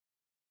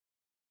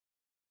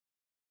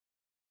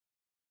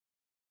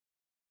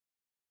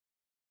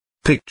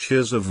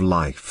Pictures of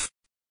Life.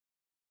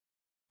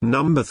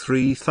 Number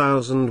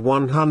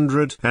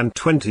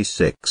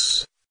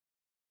 3126.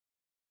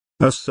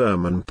 A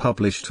sermon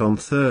published on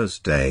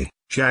Thursday,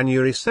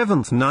 January 7,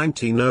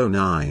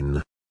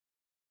 1909.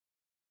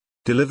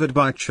 Delivered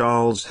by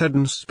Charles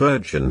Haddon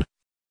Spurgeon.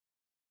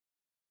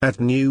 At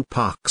New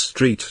Park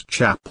Street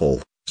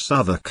Chapel,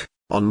 Southwark,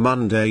 on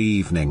Monday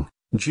evening,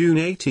 June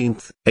 18,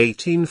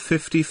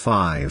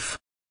 1855.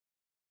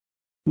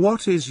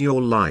 What is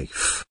your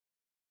life?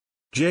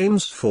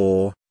 James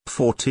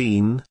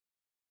 4:14.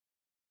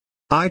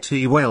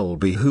 It well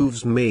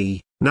behooves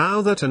me,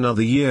 now that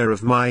another year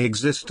of my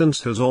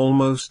existence has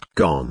almost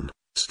gone,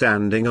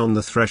 standing on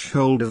the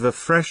threshold of a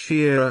fresh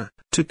year,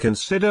 to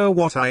consider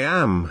what I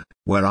am,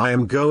 where I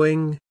am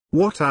going,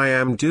 what I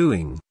am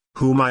doing,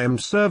 whom I am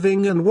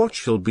serving, and what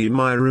shall be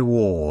my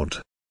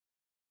reward.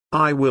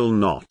 I will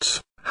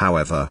not,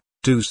 however,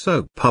 do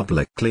so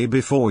publicly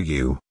before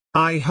you.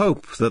 I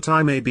hope that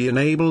I may be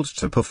enabled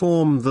to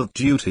perform that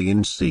duty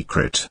in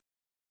secret.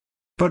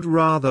 But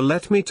rather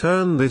let me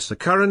turn this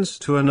occurrence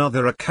to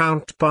another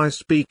account by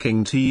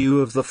speaking to you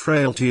of the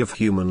frailty of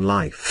human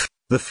life,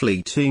 the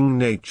fleeting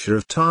nature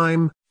of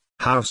time,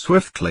 how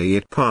swiftly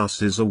it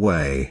passes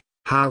away,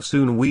 how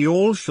soon we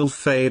all shall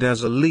fade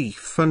as a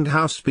leaf, and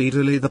how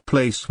speedily the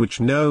place which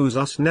knows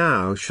us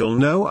now shall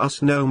know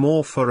us no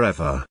more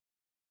forever.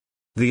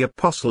 The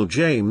Apostle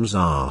James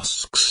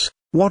asks,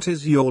 "What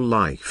is your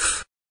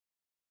life?"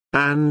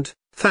 And,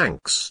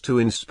 thanks to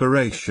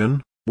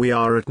inspiration, we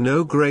are at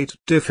no great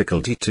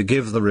difficulty to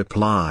give the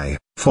reply,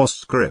 for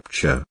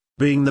Scripture,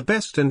 being the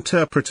best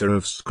interpreter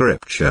of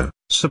Scripture,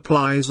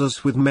 supplies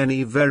us with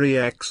many very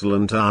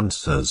excellent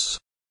answers.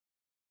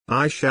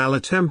 I shall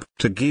attempt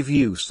to give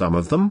you some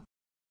of them.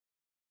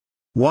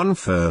 1.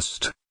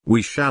 First,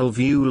 we shall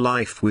view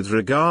life with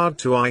regard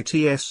to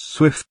its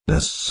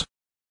swiftness.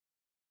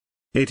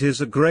 It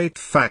is a great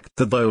fact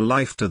that though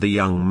life to the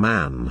young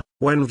man,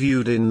 when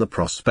viewed in the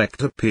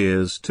prospect,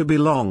 appears to be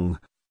long,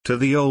 to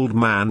the old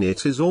man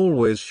it is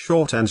always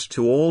short, and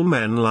to all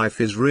men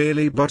life is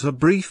really but a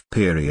brief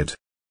period.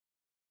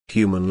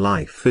 Human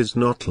life is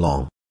not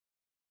long.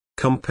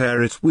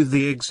 Compare it with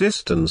the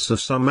existence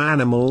of some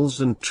animals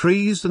and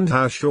trees, and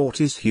how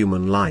short is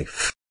human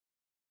life.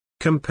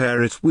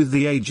 Compare it with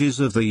the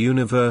ages of the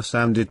universe,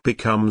 and it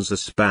becomes a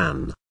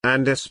span,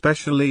 and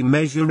especially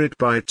measure it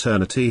by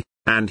eternity,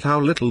 and how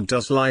little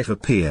does life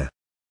appear.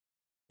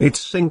 It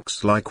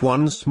sinks like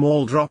one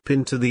small drop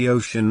into the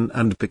ocean,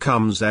 and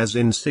becomes as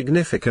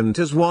insignificant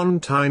as one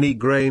tiny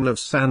grain of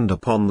sand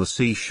upon the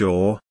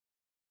seashore.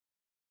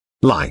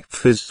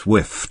 Life is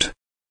swift.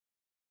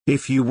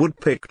 If you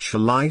would picture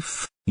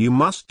life, you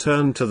must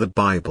turn to the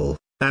Bible,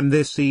 and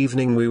this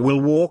evening we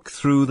will walk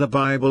through the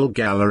Bible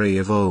gallery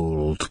of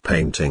old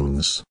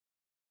paintings.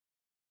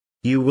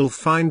 You will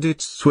find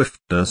its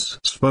swiftness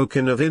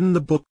spoken of in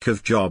the book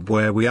of Job,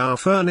 where we are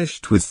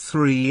furnished with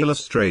 3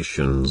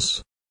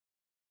 illustrations.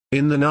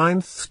 In the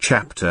 9th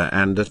chapter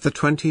and at the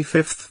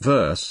 25th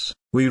verse,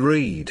 we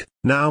read,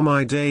 "Now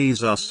my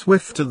days are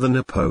swifter than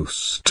a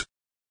post."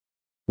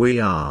 We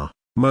are,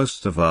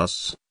 most of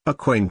us,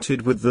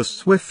 acquainted with the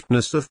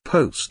swiftness of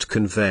post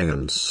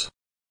conveyance.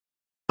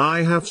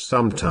 I have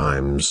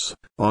sometimes,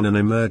 on an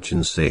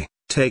emergency,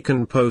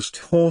 taken post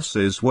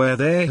horses where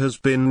there has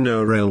been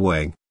no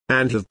railway,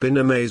 and have been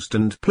amazed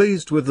and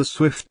pleased with the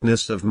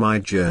swiftness of my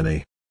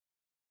journey.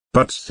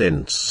 But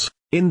since,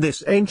 in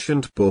this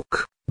ancient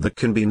book, there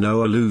can be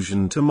no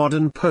allusion to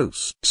modern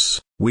posts,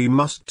 we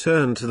must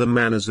turn to the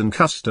manners and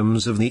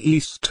customs of the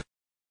East.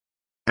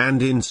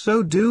 And in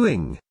so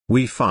doing,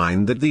 we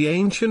find that the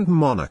ancient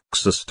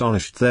monarchs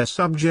astonished their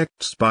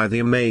subjects by the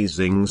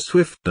amazing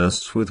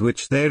swiftness with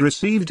which they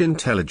received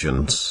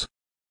intelligence.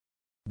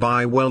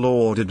 By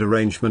well-ordered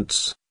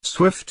arrangements,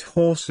 swift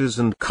horses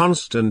and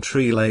constant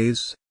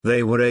relays,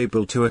 they were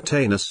able to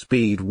attain a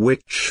speed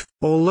which,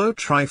 although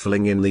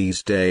trifling in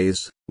these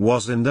days,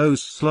 was in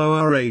those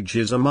slower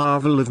ages a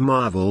marvel of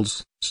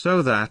marvels,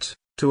 so that,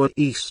 to an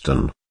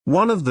Eastern,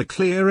 one of the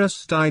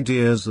clearest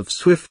ideas of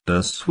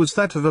swiftness was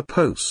that of a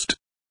post.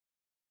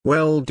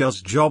 Well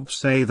does Job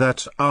say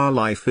that our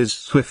life is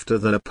swifter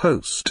than a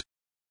post.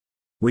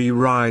 We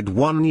ride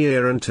 1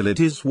 year until it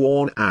is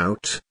worn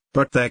out,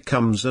 but there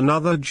comes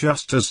another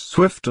just as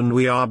swift, and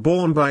we are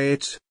borne by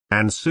it,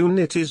 and soon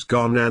it is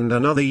gone, and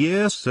another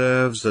year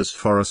serves as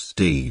for a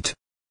steed.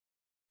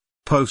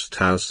 Post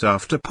house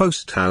after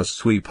post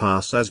house we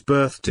pass as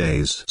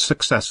birthdays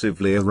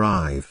successively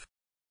arrive.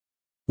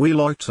 We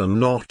loiter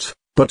not,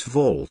 but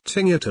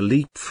vaulting at a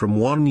leap from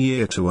 1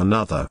 year to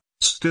another,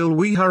 still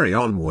we hurry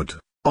onward,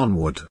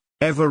 onward,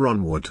 ever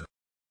onward.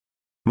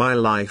 My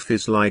life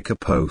is like a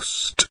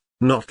post,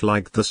 not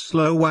like the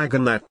slow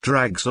wagon that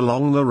drags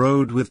along the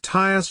road with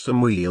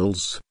tiresome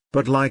wheels,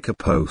 but like a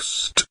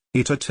post,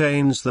 it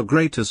attains the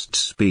greatest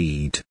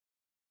speed.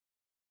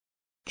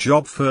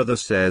 Job further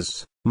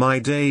says, "My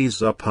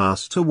days are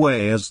passed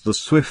away as the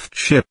swift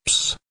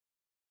ships."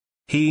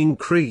 He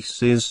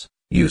increases,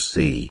 you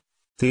see,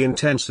 the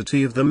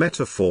intensity of the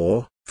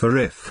metaphor, for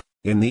if,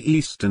 in the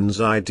Eastern's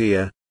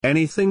idea,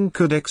 anything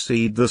could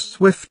exceed the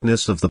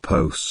swiftness of the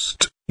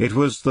post, it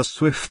was the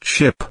swift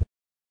ship.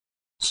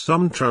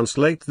 Some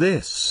translate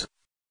this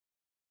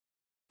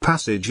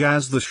passage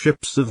as the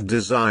ships of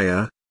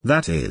desire,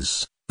 that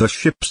is, the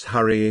ships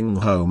hurrying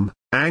home,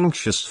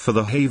 anxious for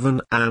the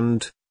haven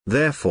and,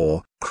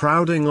 therefore,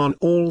 crowding on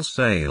all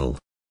sail.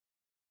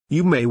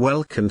 You may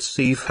well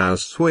conceive how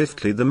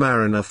swiftly the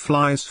mariner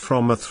flies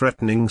from a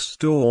threatening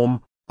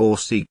storm, or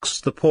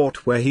seeks the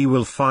port where he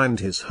will find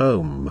his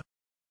home.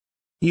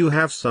 You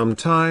have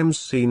sometimes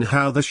seen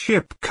how the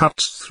ship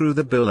cuts through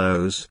the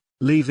billows,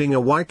 leaving a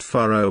white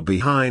furrow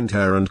behind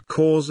her and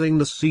causing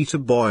the sea to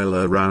boil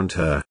around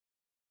her.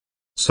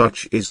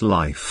 Such is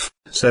life,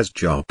 says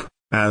Job,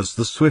 as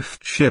the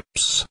swift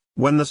ships,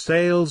 when the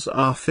sails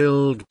are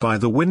filled by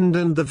the wind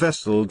and the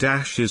vessel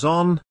dashes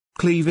on,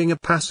 cleaving a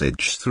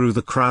passage through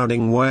the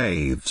crowding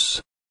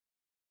waves.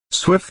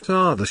 Swift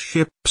are the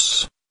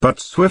ships, but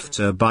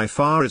swifter by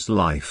far is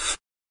life.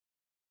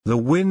 The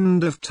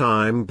wind of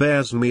time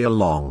bears me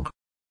along.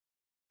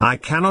 I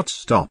cannot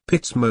stop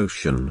its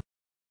motion.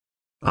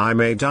 I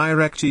may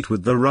direct it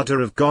with the rudder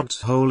of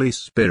God's Holy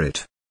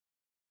Spirit.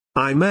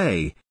 I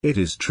may, it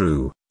is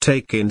true,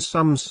 take in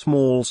some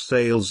small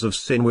sails of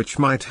sin which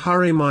might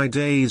hurry my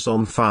days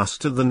on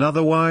faster than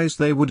otherwise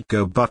they would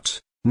go, but,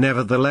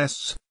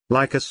 nevertheless,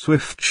 like a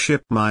swift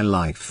ship my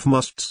life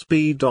must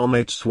speed on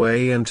its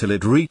way until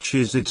it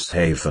reaches its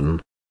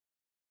haven.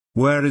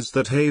 Where is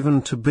that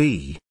haven to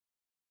be?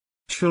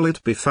 Shall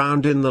it be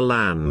found in the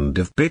land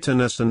of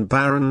bitterness and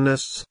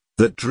barrenness,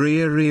 that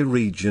dreary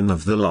region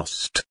of the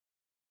lost?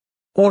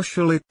 Or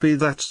shall it be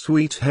that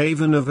sweet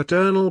haven of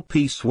eternal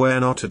peace where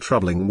not a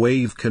troubling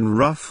wave can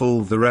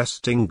ruffle the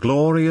resting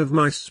glory of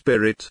my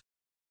spirit?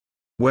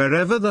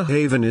 Wherever the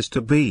haven is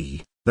to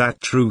be, that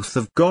truth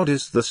of God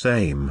is the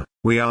same,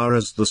 we are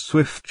as the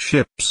swift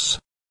ships.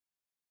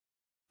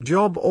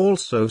 Job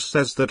also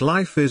says that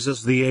life is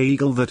as the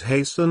eagle that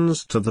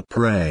hastens to the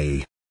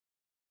prey.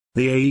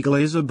 The eagle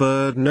is a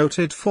bird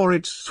noted for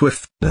its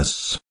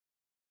swiftness.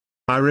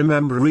 I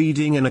remember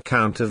reading an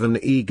account of an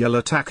eagle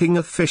attacking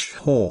a fish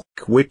hawk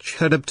which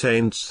had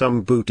obtained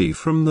some booty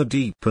from the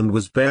deep and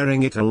was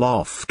bearing it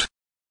aloft.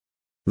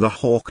 The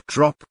hawk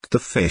dropped the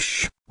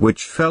fish,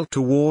 which fell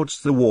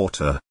towards the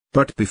water,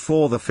 but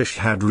before the fish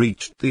had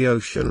reached the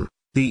ocean,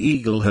 the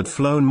eagle had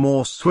flown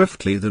more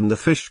swiftly than the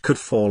fish could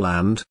fall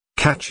and,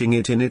 catching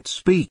it in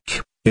its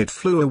beak, it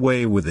flew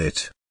away with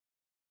it.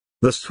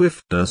 The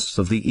swiftness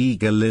of the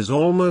eagle is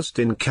almost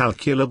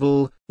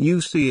incalculable.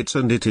 You see it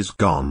and it is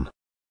gone.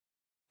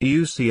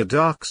 You see a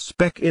dark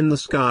speck in the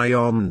sky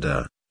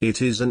yonder,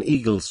 it is an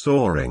eagle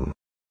soaring.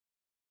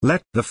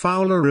 Let the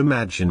fowler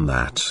imagine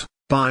that,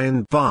 by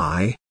and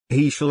by,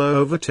 he shall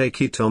overtake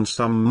it on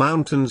some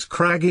mountain's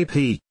craggy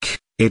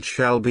peak, it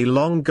shall be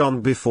long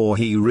gone before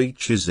he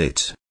reaches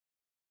it.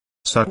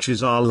 Such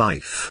is our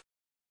life.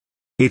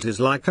 It is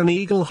like an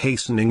eagle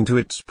hastening to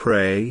its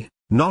prey,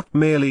 not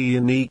merely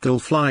an eagle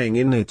flying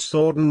in its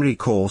ordinary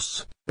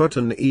course, but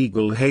an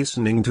eagle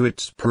hastening to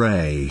its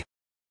prey.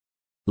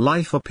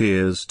 Life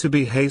appears to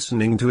be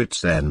hastening to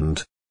its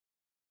end.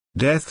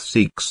 Death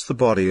seeks the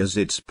body as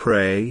its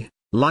prey,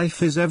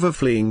 life is ever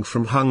fleeing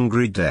from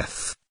hungry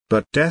death,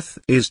 but death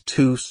is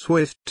too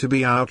swift to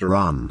be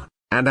outrun,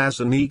 and as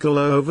an eagle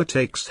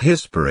overtakes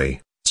his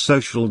prey, so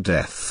shall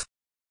death.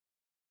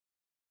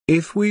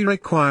 If we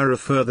require a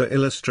further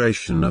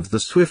illustration of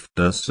the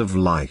swiftness of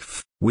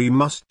life, we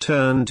must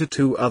turn to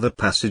two other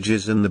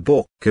passages in the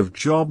book of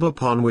Job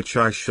upon which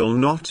I shall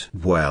not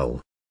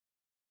dwell.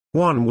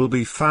 One will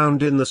be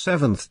found in the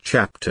 7th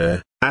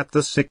chapter, at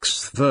the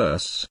 6th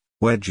verse,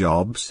 where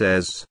Job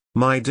says,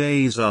 "My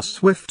days are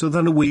swifter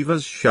than a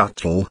weaver's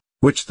shuttle,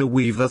 which the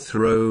weaver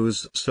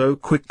throws so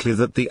quickly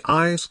that the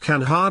eyes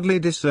can hardly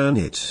discern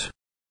it."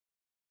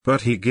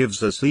 But he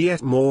gives us a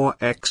yet more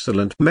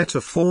excellent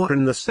metaphor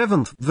in the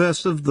 7th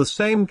verse of the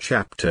same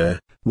chapter,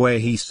 where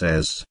he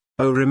says,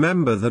 "Oh,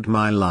 remember that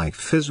my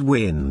life is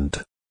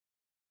wind."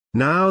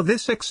 Now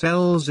this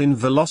excels in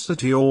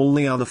velocity all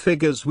the other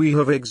figures we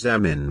have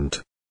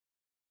examined.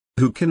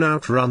 Who can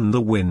outrun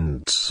the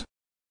winds?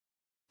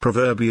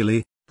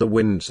 Proverbially, the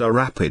winds are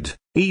rapid,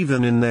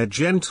 even in their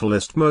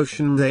gentlest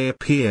motion they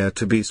appear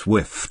to be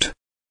swift.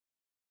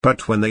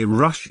 But when they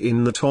rush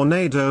in the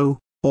tornado,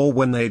 or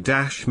when they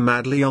dash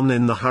madly on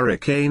in the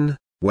hurricane,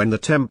 when the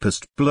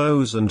tempest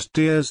blows and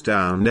tears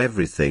down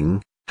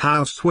everything,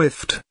 how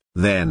swift,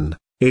 then,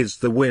 is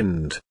the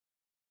wind.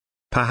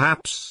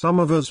 Perhaps some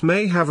of us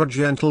may have a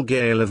gentle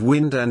gale of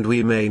wind and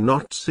we may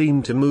not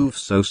seem to move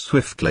so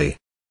swiftly.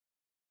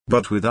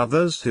 But with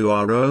others who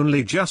are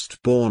only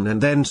just born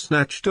and then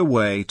snatched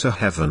away to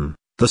heaven,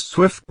 the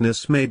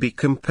swiftness may be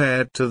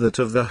compared to that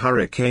of the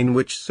hurricane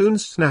which soon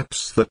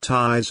snaps the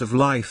ties of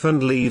life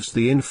and leaves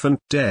the infant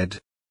dead.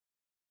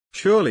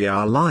 Surely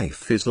our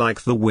life is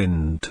like the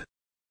wind.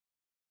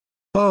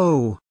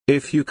 Oh,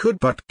 if you could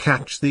but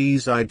catch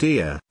these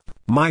ideas,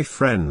 my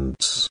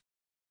friends.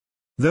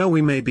 Though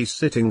we may be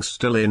sitting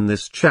still in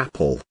this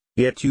chapel,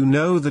 yet you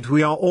know that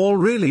we are all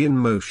really in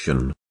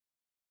motion.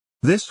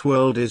 This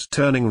world is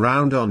turning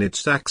round on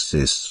its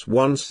axis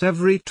once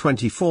every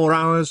 24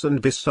 hours, and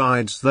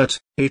besides that,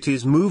 it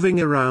is moving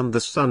around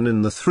the sun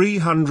in the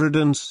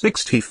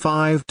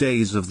 365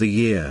 days of the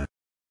year.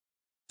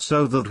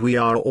 So that we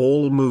are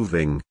all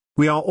moving,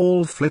 we are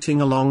all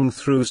flitting along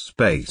through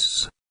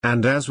space,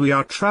 and as we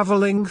are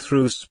traveling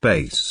through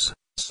space,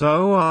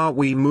 so are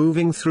we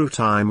moving through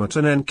time at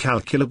an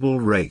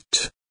incalculable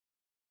rate.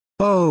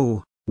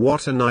 Oh,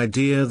 what an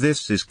idea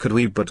this is, could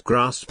we but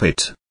grasp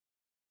it!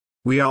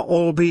 We are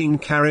all being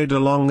carried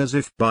along as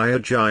if by a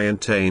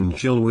giant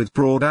angel with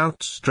broad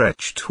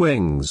outstretched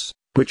wings,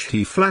 which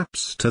he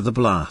flaps to the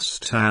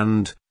blast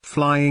and,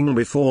 flying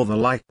before the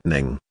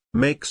lightning,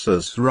 makes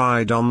us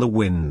ride on the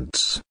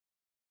winds.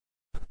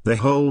 The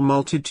whole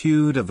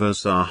multitude of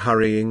us are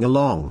hurrying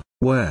along,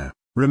 where,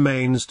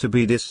 remains to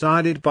be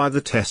decided by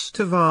the test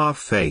of our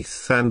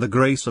faith and the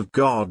grace of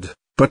God,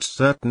 but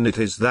certain it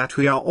is that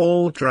we are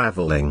all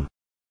traveling.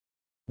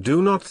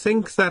 Do not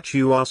think that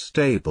you are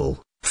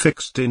stable,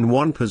 fixed in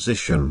one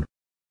position.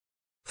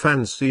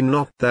 Fancy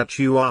not that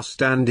you are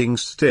standing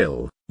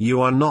still, you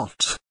are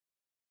not.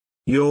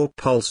 Your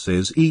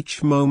pulses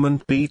each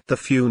moment beat the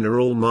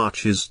funeral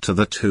marches to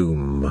the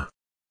tomb.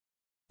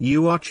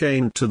 You are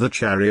chained to the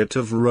chariot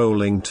of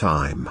rolling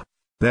time.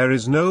 There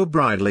is no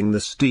bridling the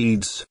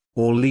steeds,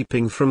 or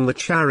leaping from the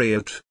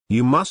chariot,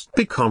 you must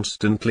be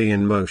constantly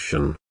in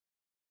motion.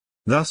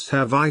 Thus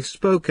have I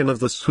spoken of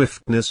the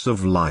swiftness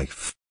of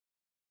life.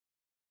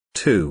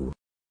 2.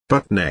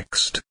 But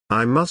next,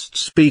 I must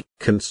speak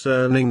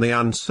concerning the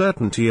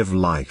uncertainty of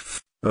life,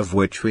 of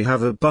which we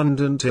have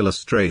abundant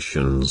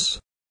illustrations.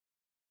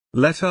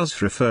 Let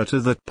us refer to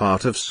that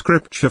part of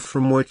Scripture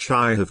from which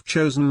I have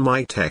chosen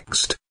my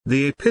text,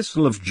 the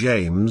Epistle of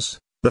James,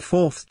 the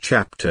 4th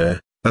chapter,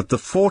 at the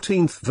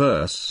 14th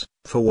verse,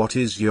 for what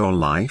is your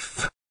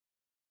life?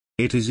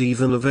 It is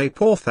even a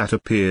vapor that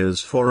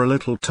appears for a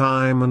little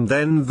time and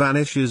then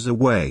vanishes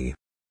away.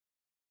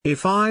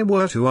 If I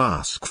were to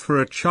ask for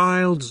a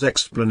child's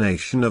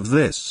explanation of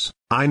this,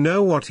 I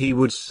know what he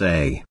would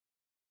say.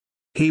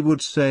 He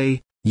would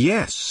say,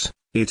 yes,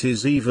 it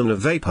is even a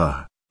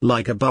vapor,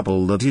 like a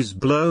bubble that is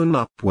blown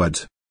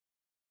upward.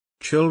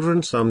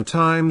 Children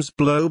sometimes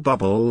blow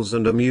bubbles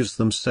and amuse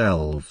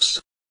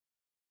themselves.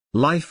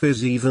 Life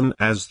is even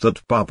as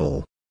that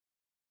bubble.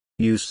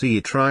 You see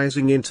it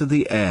rising into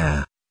the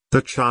air.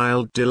 The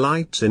child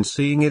delights in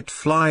seeing it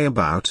fly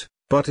about,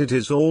 but it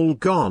is all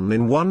gone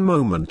in one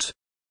moment.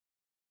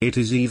 It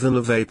is even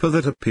a vapor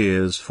that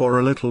appears for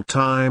a little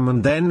time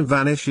and then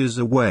vanishes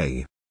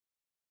away.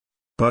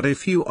 But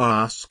if you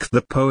ask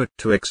the poet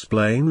to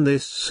explain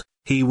this,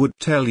 he would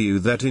tell you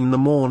that in the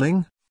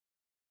morning,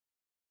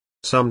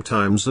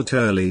 sometimes at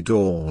early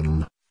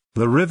dawn,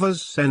 the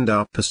rivers send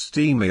up a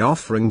steamy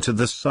offering to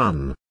the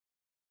sun.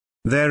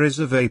 There is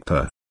a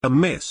vapor, a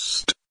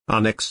mist,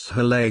 an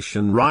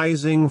exhalation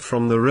rising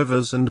from the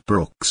rivers and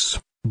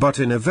brooks, but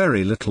in a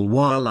very little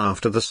while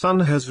after the sun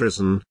has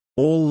risen,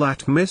 all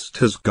that mist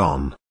has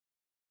gone.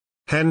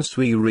 Hence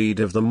we read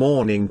of the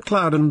morning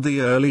cloud and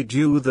the early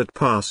dew that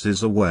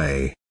passes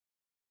away.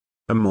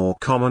 A more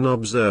common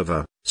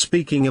observer,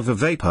 speaking of a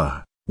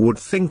vapor, would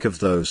think of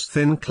those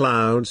thin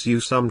clouds you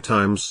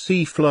sometimes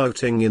see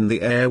floating in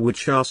the air,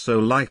 which are so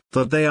light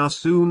that they are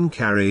soon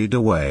carried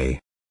away.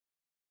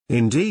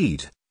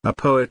 Indeed, a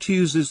poet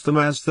uses them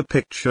as the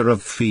picture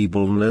of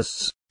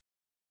feebleness.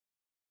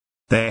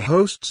 Their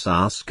hosts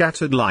are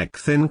scattered like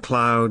thin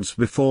clouds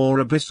before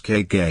a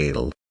Biscay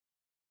gale.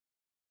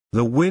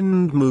 The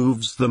wind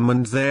moves them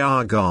and they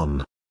are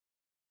gone.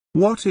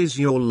 What is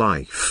your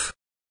life?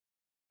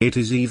 It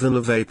is even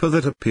a vapor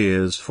that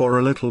appears for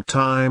a little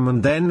time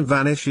and then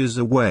vanishes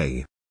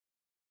away.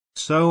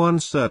 So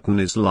uncertain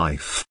is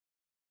life.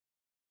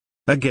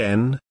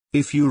 Again,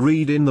 if you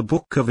read in the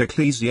book of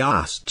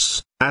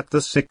Ecclesiastes, at the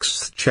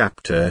 6th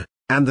chapter,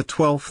 and the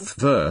 12th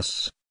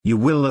verse, you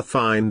will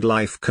find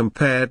life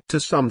compared to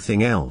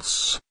something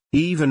else,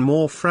 even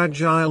more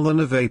fragile than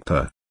a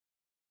vapor.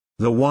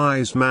 The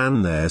wise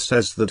man there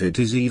says that it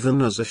is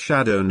even as a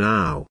shadow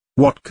now.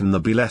 What can there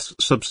be less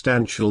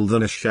substantial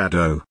than a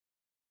shadow?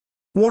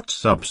 What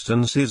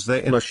substance is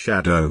there in a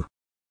shadow?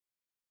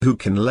 Who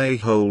can lay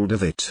hold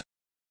of it?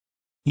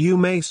 You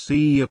may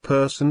see a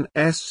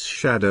person's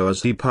shadow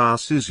as he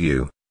passes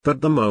you,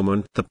 but the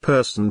moment the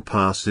person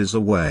passes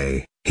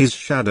away, his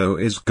shadow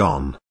is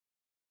gone.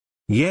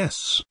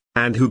 Yes,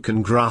 and who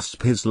can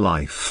grasp his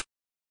life?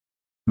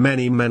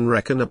 Many men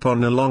reckon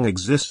upon a long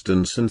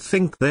existence and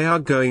think they are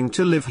going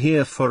to live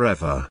here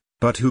forever,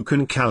 but who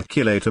can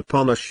calculate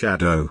upon a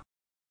shadow?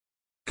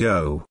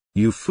 Go,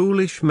 you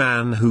foolish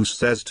man who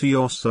says to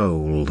your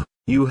soul,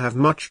 you have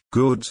much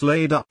goods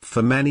laid up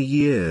for many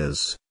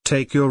years,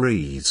 take your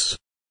ease.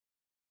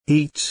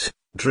 Eat,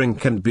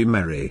 drink and be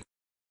merry.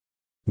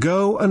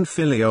 Go and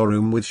fill your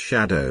room with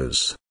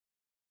shadows.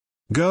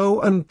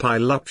 Go and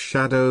pile up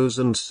shadows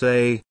and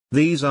say,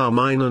 these are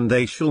mine and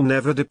they shall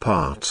never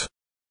depart.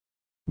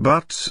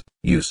 But,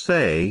 you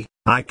say,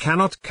 I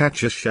cannot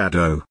catch a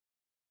shadow.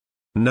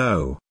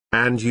 No,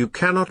 and you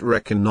cannot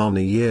reckon on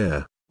a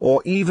year,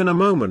 or even a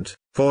moment,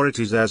 for it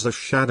is as a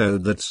shadow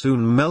that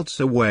soon melts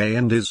away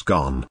and is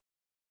gone.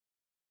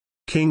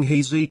 King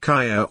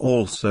Hezekiah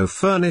also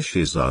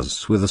furnishes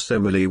us with a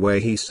simile where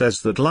he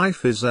says that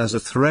life is as a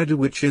thread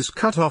which is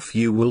cut off.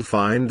 You will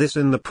find this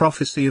in the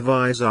prophecy of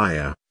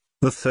Isaiah,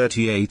 the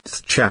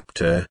 38th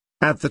chapter,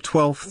 at the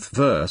 12th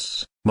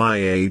verse. My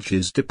age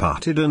is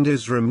departed and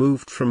is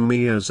removed from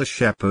me as a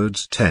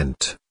shepherd's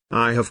tent.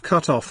 I have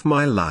cut off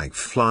my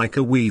life like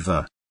a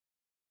weaver.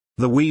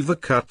 The weaver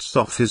cuts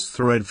off his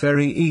thread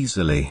very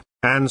easily,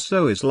 and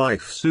so is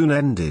life soon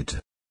ended.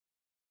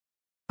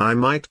 I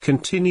might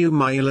continue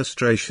my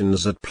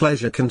illustrations at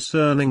pleasure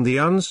concerning the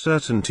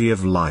uncertainty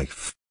of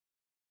life.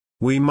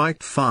 We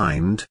might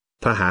find,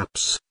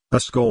 perhaps, a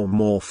score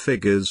more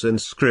figures in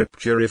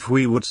Scripture if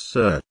we would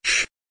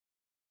search.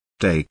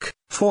 Take,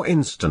 for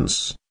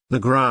instance, the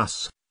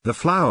grass, the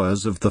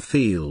flowers of the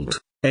field,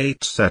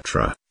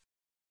 etc.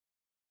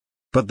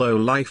 But though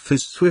life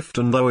is swift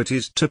and though it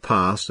is to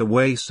pass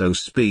away so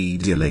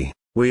speedily,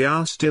 we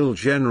are still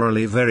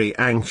generally very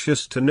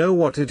anxious to know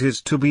what it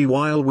is to be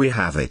while we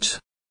have it.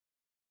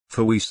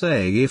 For we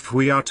say if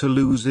we are to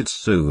lose it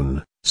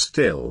soon,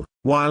 still,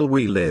 while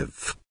we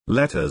live,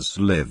 let us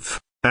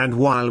live, and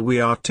while we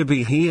are to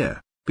be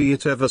here, be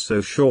it ever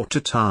so short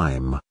a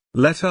time,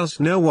 let us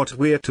know what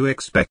we are to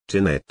expect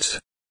in it.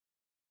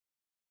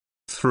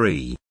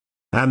 3.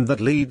 And that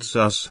leads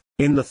us,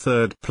 in the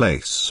third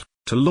place,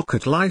 to look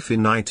at life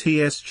in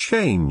its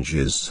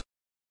changes.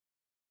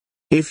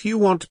 If you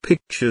want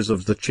pictures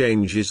of the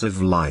changes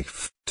of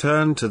life,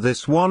 turn to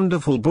this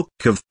wonderful book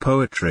of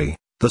poetry,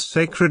 the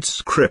sacred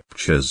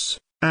scriptures,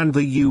 and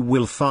you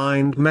will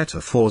find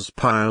metaphors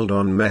piled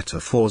on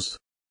metaphors.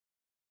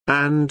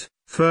 And,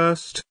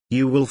 first,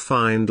 you will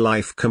find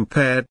life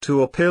compared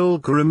to a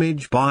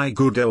pilgrimage by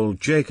good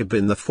old Jacob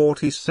in the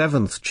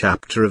 47th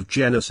chapter of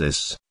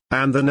Genesis,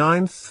 and the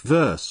 9th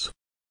verse.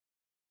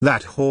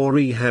 That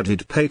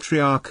hoary-headed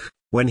patriarch,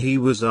 when he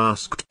was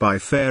asked by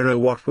Pharaoh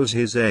what was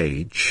his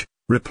age,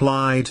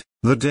 replied,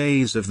 "The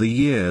days of the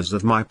years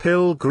of my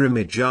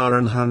pilgrimage are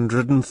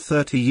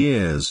 130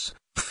 years.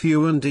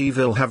 Few and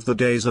evil have the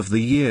days of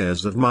the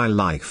years of my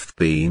life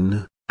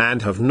been,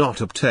 and have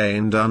not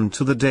obtained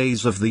unto the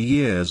days of the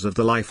years of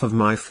the life of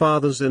my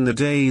fathers in the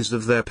days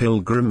of their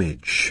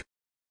pilgrimage."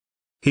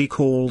 He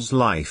calls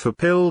life a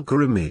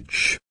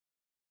pilgrimage.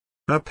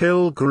 A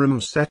pilgrim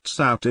sets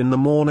out in the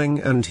morning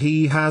and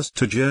he has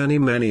to journey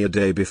many a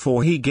day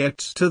before he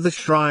gets to the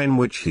shrine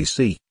which he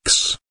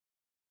seeks.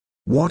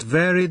 What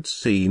varied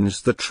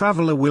scenes the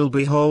traveler will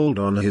behold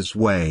on his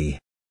way!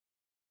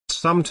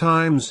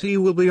 Sometimes he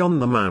will be on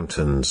the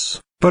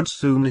mountains, but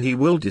soon he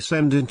will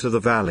descend into the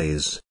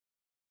valleys.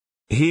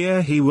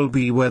 Here he will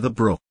be where the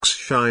brooks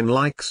shine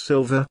like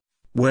silver,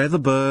 where the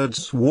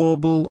birds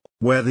warble,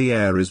 where the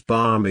air is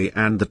balmy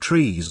and the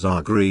trees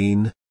are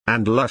green,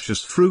 and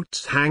luscious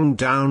fruits hang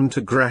down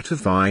to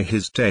gratify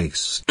his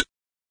taste.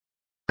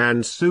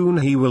 And soon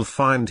he will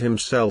find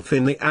himself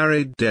in the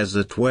arid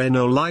desert where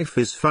no life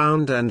is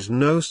found and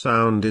no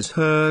sound is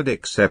heard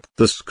except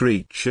the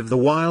screech of the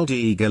wild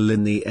eagle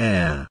in the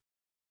air.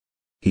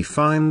 He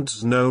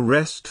finds no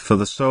rest for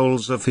the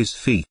soles of his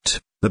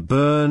feet, the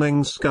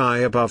burning sky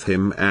above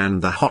him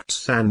and the hot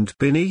sand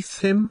beneath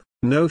him,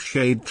 no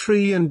shade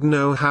tree and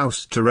no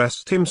house to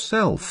rest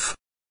himself.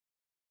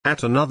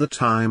 At another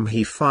time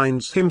he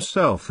finds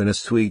himself in a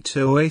sweet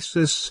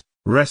oasis,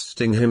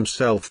 resting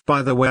himself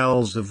by the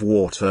wells of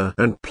water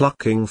and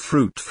plucking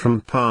fruit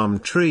from palm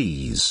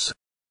trees.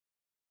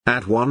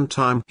 At one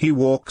time he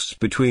walks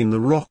between the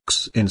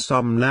rocks in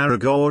some narrow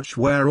gorge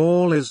where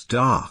all is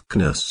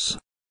darkness.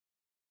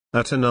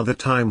 At another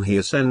time he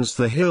ascends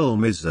the hill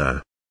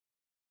Mizar.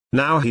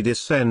 Now he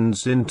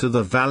descends into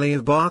the valley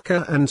of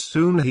Baca and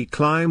soon he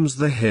climbs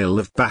the hill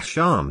of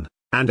Bashan,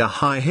 and a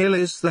high hill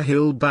is the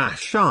hill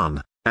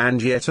Bashan,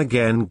 and yet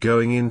again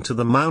going into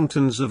the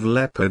mountains of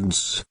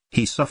leopards,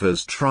 he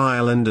suffers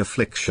trial and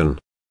affliction.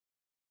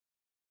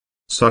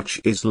 Such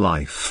is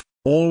life,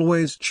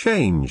 always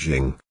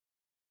changing.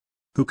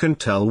 Who can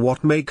tell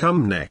what may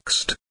come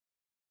next?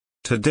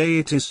 Today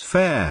it is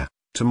fair,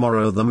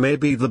 tomorrow there may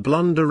be the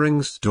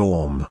blundering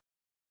storm.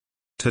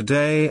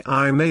 Today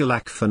I may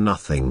lack for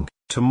nothing,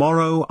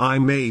 tomorrow I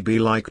may be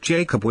like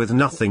Jacob with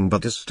nothing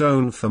but a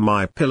stone for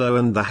my pillow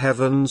and the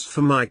heavens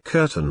for my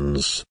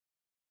curtains.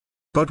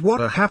 But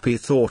what a happy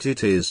thought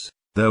it is,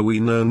 though we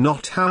know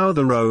not how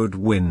the road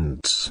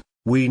winds,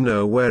 we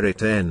know where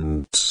it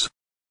ends.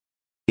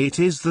 It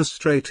is the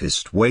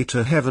straightest way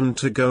to heaven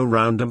to go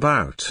round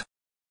about.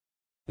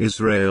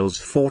 Israel's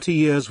 40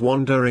 years'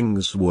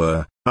 wanderings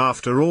were,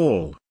 after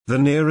all, the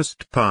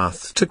nearest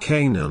path to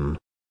Canaan.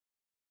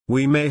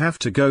 We may have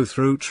to go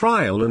through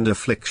trial and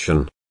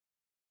affliction.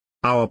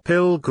 Our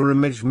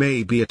pilgrimage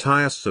may be a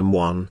tiresome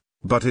one,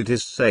 but it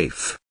is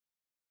safe.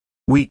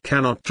 We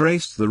cannot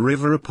trace the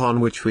river upon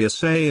which we are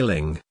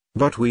sailing,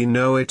 but we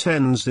know it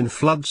ends in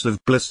floods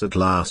of bliss at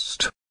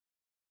last.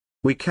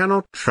 We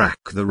cannot track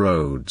the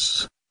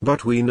roads,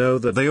 but we know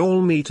that they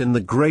all meet in the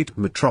great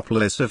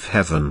metropolis of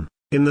heaven,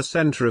 in the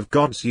center of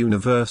God's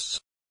universe.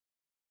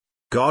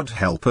 God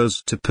help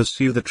us to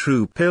pursue the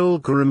true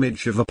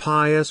pilgrimage of a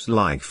pious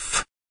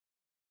life.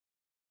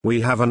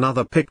 We have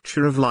another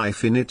picture of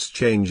life in its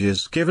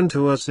changes given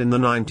to us in the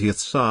 90th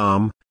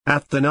Psalm.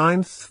 At the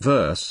 9th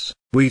verse,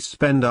 we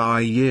spend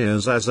our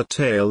years as a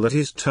tale that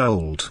is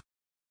told.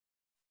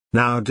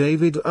 Now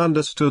David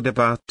understood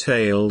about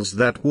tales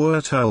that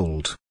were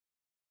told.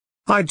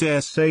 I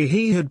dare say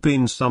he had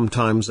been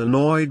sometimes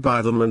annoyed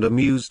by them and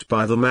amused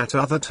by them at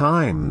other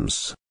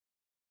times.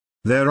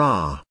 There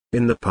are,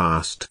 in the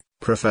past,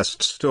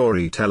 professed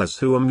storytellers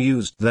who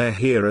amused their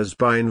hearers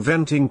by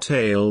inventing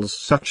tales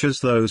such as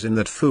those in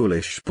that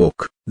foolish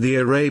book, The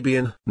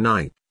Arabian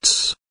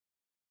Nights.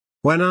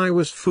 When I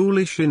was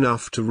foolish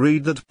enough to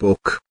read that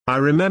book, I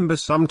remember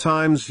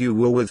sometimes you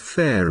were with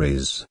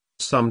fairies,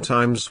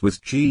 sometimes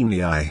with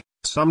genii,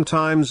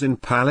 sometimes in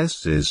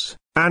palaces,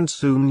 and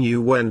soon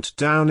you went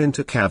down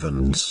into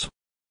caverns.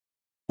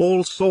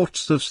 All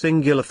sorts of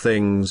singular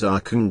things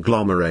are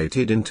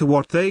conglomerated into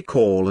what they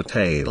call a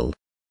tale.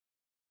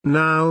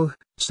 Now,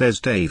 says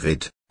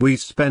David, we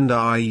spend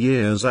our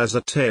years as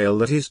a tale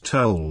that is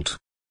told.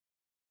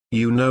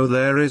 You know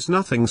there is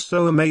nothing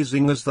so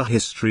amazing as the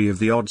history of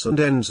the odds and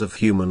ends of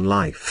human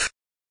life.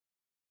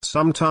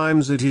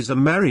 Sometimes it is a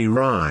merry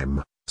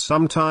rhyme,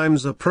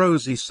 sometimes a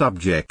prosy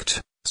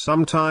subject,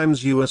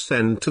 sometimes you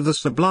ascend to the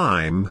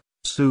sublime,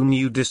 soon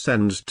you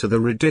descend to the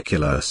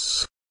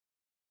ridiculous.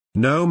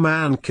 No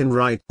man can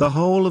write the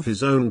whole of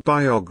his own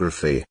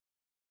biography.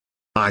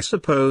 I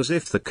suppose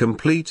if the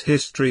complete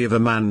history of a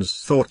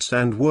man's thoughts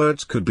and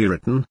words could be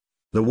written,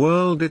 the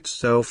world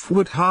itself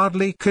would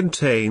hardly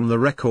contain the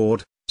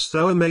record.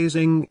 So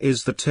amazing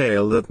is the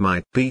tale that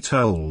might be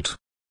told.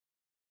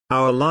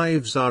 Our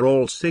lives are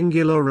all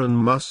singular and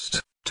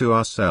must, to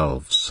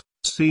ourselves,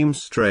 seem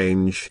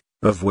strange,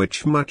 of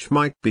which much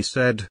might be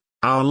said.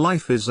 Our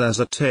life is as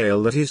a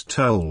tale that is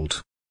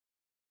told.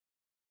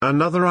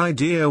 Another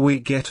idea we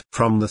get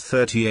from the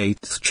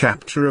 38th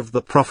chapter of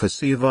the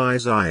prophecy of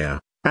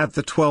Isaiah, at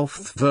the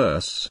 12th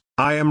verse,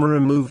 I am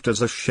removed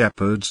as a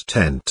shepherd's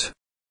tent.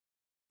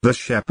 The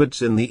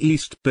shepherds in the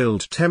east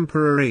build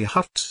temporary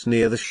huts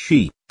near the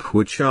sheep,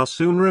 which are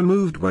soon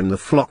removed when the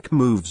flock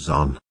moves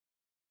on.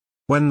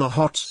 When the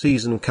hot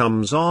season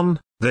comes on,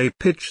 they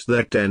pitch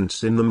their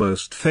tents in the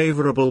most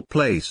favorable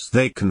place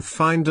they can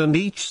find, and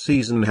each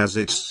season has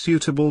its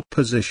suitable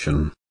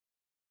position.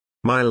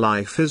 My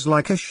life is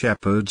like a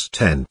shepherd's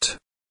tent.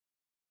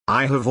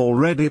 I have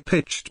already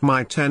pitched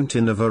my tent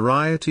in a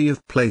variety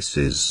of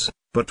places,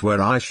 but where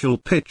I shall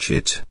pitch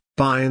it,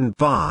 by and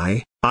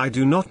by, I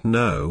do not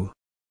know.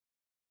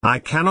 I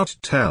cannot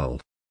tell.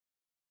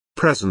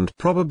 Present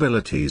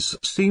probabilities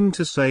seem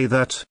to say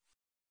that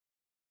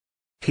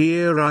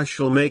here I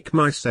shall make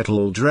my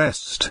settled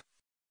rest,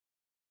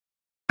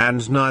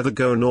 and neither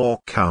go nor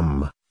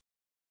come.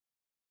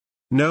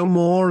 No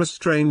more a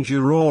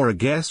stranger or a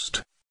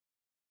guest,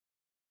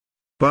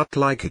 but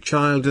like a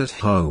child at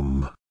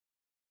home.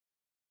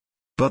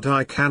 But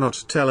I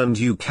cannot tell, and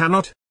you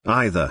cannot,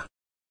 either.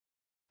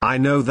 I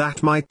know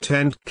that my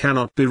tent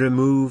cannot be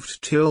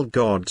removed till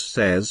God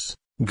says,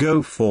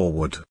 go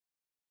forward.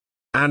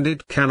 And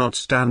it cannot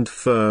stand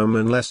firm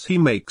unless he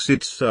makes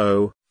it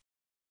so.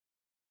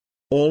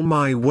 All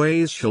my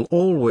ways shall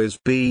always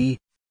be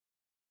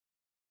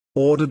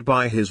ordered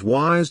by his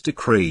wise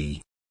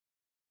decree.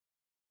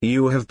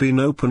 You have been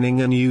opening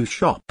a new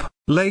shop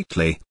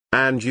lately,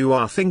 and you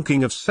are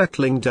thinking of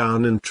settling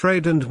down in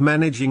trade and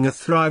managing a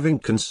thriving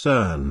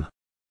concern.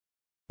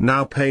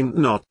 Now paint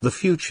not the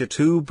future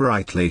too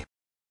brightly.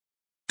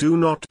 Do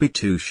not be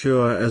too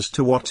sure as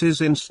to what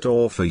is in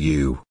store for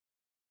you.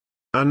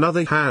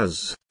 Another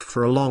has,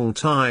 for a long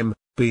time,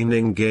 been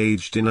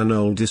engaged in an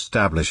old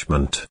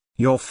establishment.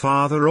 Your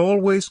father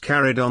always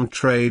carried on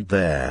trade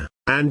there,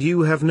 and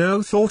you have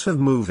no thought of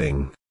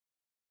moving.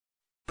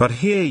 But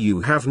here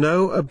you have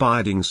no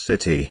abiding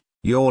city,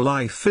 your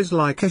life is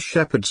like a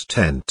shepherd's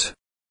tent.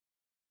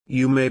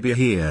 You may be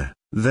here,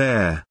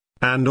 there,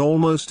 and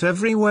almost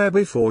everywhere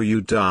before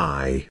you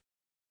die.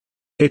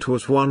 It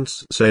was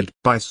once said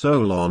by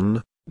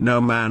Solon,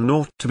 no man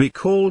ought to be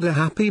called a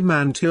happy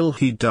man till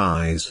he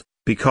dies,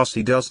 because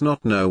he does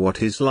not know what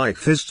his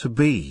life is to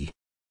be.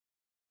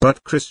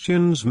 But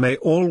Christians may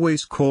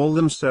always call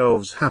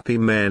themselves happy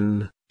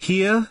men,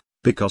 here,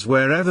 because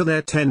wherever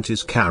their tent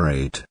is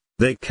carried,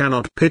 they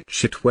cannot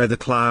pitch it where the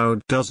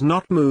cloud does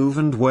not move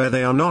and where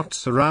they are not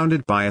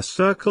surrounded by a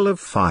circle of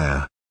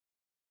fire.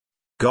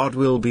 God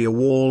will be a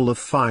wall of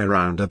fire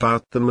round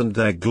about them and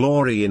their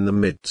glory in the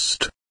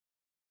midst.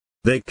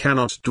 They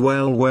cannot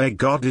dwell where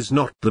God is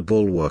not the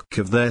bulwark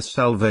of their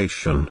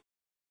salvation.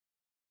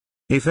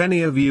 If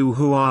any of you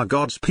who are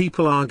God's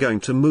people are going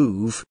to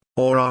move,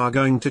 or are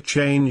going to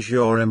change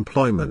your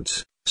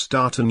employment,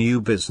 start a new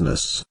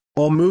business,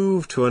 or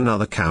move to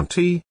another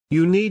county,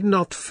 you need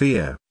not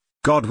fear.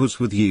 God was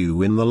with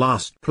you in the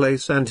last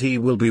place and he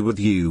will be with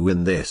you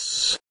in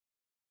this.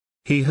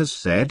 He has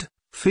said,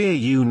 fear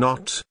you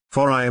not,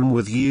 for I am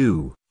with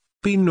you.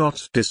 Be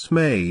not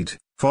dismayed,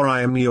 for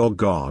I am your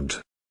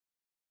God.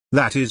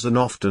 That is an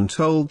often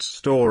told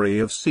story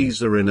of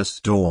Caesar in a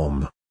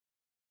storm.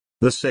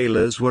 The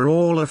sailors were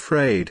all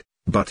afraid,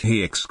 but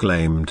he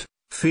exclaimed,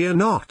 "Fear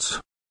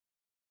not.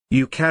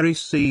 You carry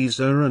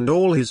Caesar and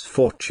all his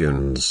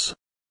fortunes."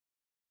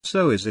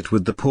 So is it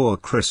with the poor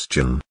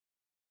Christian.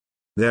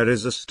 There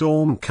is a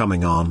storm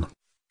coming on.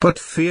 But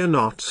fear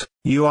not,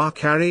 you are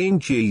carrying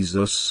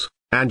Jesus,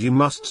 and you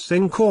must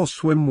sink or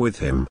swim with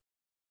him.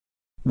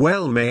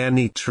 Well may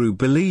any true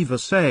believer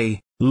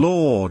say,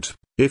 "Lord,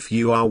 if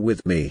you are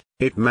with me,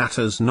 it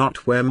matters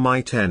not where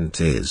my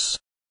tent is.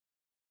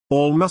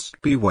 All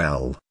must be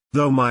well,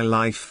 though my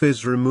life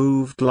is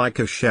removed like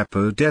a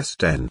shepherd's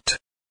tent."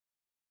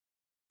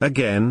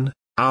 Again,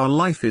 our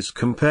life is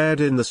compared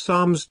in the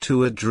Psalms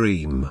to a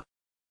dream.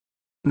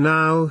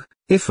 Now,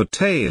 if a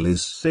tale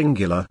is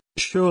singular,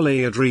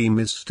 surely a dream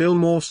is still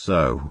more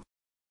so.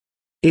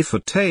 If a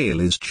tale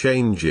is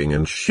changing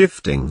and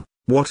shifting,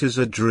 what is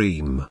a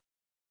dream?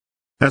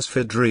 As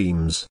for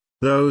dreams,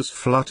 those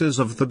flutters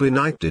of the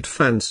benighted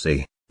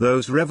fancy,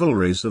 those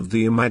revelries of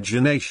the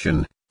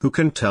imagination, who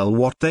can tell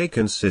what they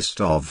consist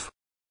of?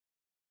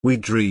 We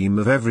dream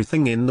of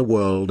everything in the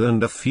world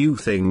and a few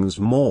things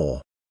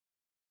more.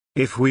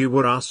 If we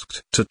were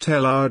asked to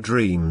tell our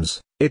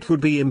dreams, it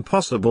would be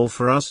impossible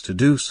for us to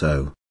do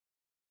so.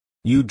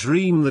 You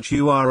dream that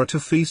you are at a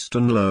feast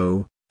and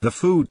lo, the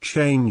food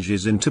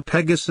changes into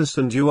Pegasus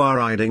and you are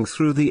riding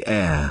through the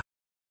air.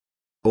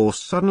 Or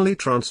suddenly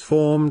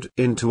transformed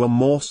into a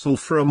morsel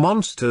for a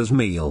monster's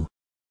meal.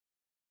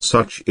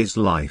 Such is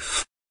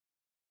life.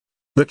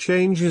 The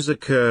changes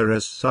occur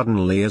as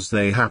suddenly as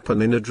they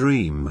happen in a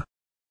dream.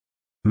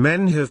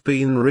 Men have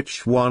been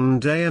rich one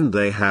day and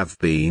they have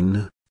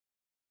been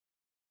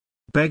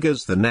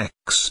beggars the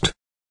next.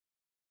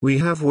 We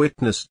have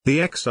witnessed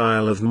the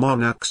exile of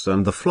monarchs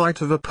and the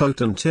flight of a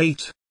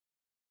potentate.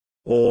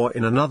 Or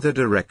in another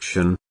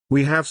direction,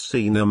 we have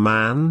seen a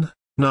man,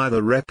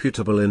 neither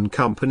reputable in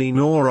company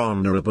nor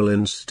honorable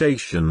in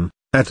station,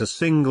 at a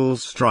single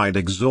stride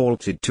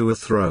exalted to a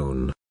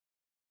throne.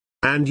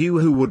 And you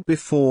who would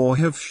before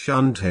have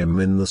shunned him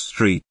in the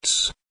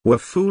streets, were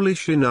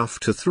foolish enough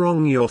to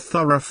throng your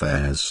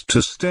thoroughfares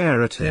to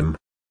stare at him.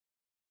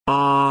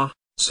 Ah,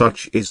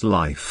 such is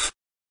life.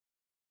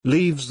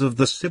 Leaves of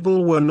the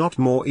Sibyl were not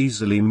more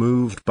easily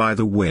moved by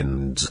the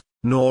winds,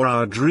 nor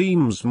our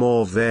dreams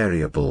more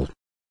variable.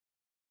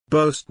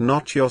 Boast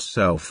not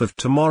yourself of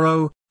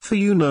tomorrow, for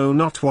you know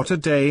not what a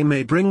day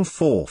may bring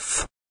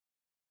forth.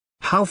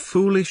 How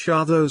foolish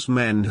are those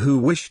men who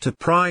wish to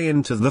pry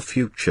into the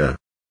future.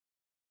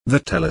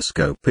 The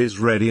telescope is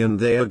ready and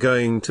they are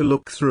going to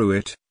look through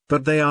it,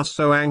 but they are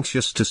so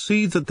anxious to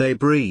see that they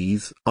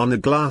breathe on the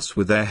glass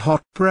with their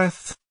hot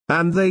breath,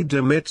 and they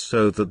dim it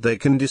so that they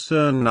can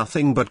discern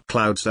nothing but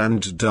clouds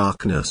and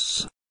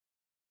darkness.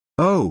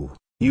 Oh,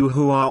 you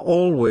who are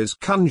always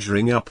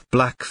conjuring up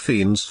black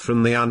fiends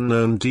from the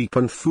unknown deep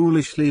and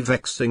foolishly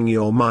vexing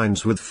your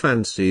minds with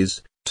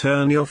fancies,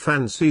 turn your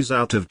fancies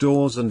out of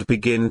doors and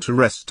begin to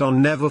rest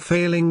on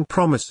never-failing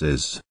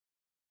promises.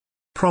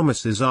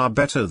 Promises are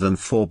better than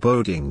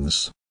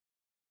forebodings.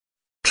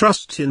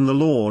 Trust in the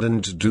Lord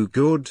and do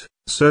good,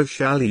 so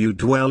shall you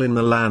dwell in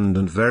the land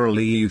and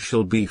verily you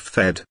shall be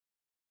fed.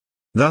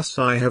 Thus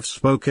I have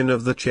spoken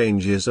of the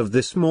changes of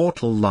this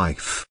mortal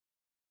life.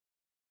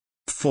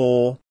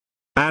 4.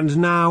 And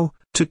now,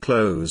 to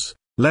close,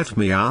 let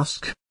me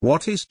ask,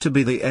 what is to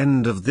be the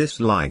end of this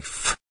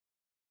life?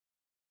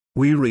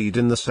 We read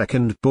in the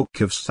second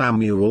book of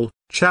Samuel,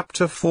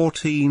 chapter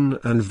 14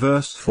 and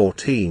verse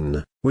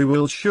 14, "We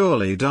will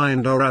surely die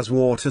and are as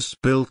water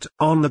spilt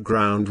on the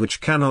ground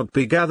which cannot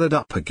be gathered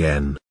up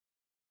again."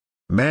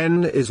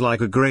 Men is like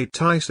a great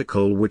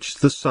icicle which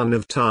the Son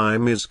of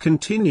Time is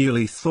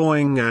continually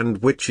thawing and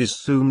which is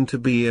soon to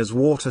be as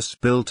water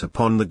spilt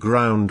upon the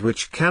ground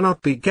which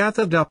cannot be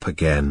gathered up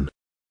again.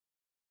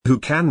 Who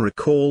can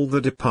recall the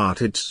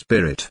departed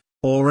spirit,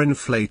 or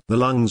inflate the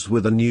lungs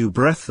with a new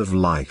breath of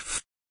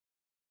life?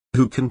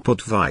 Who can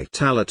put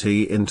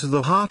vitality into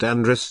the heart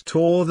and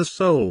restore the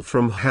soul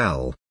from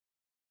hell?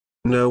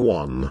 No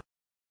one.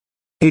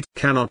 It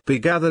cannot be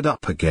gathered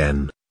up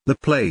again. The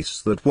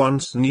place that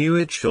once knew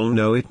it shall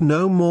know it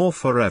no more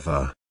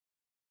forever.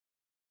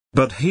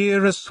 But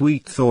here a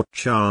sweet thought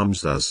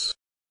charms us.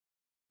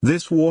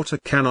 This water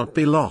cannot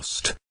be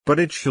lost, but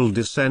it shall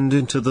descend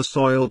into the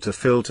soil to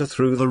filter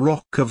through the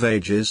rock of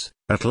ages,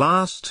 at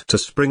last to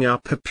spring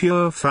up a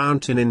pure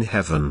fountain in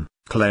heaven,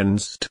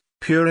 cleansed,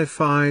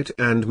 purified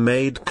and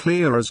made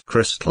clear as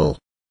crystal.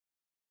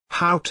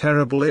 How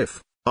terrible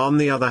if, on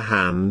the other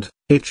hand,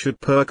 it should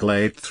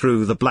percolate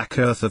through the black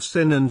earth of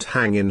sin and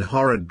hang in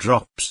horrid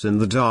drops in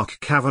the dark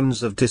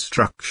caverns of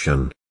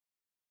destruction.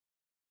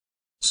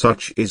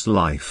 Such is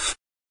life.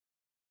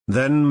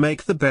 Then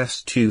make the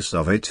best use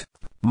of it,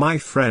 my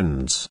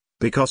friends,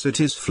 because it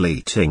is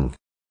fleeting.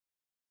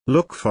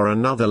 Look for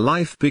another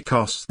life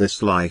because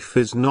this life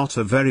is not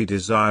a very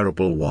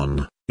desirable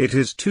one, it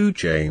is too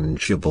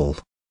changeable.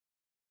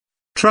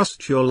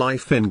 Trust your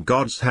life in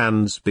God's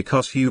hands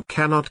because you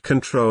cannot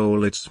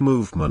control its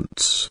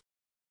movements.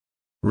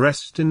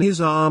 Rest in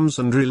his arms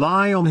and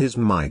rely on his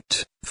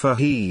might, for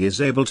he is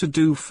able to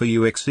do for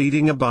you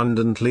exceeding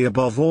abundantly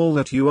above all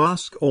that you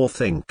ask or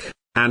think,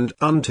 and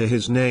unto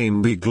his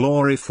name be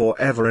glory for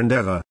ever and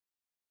ever.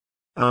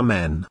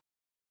 Amen.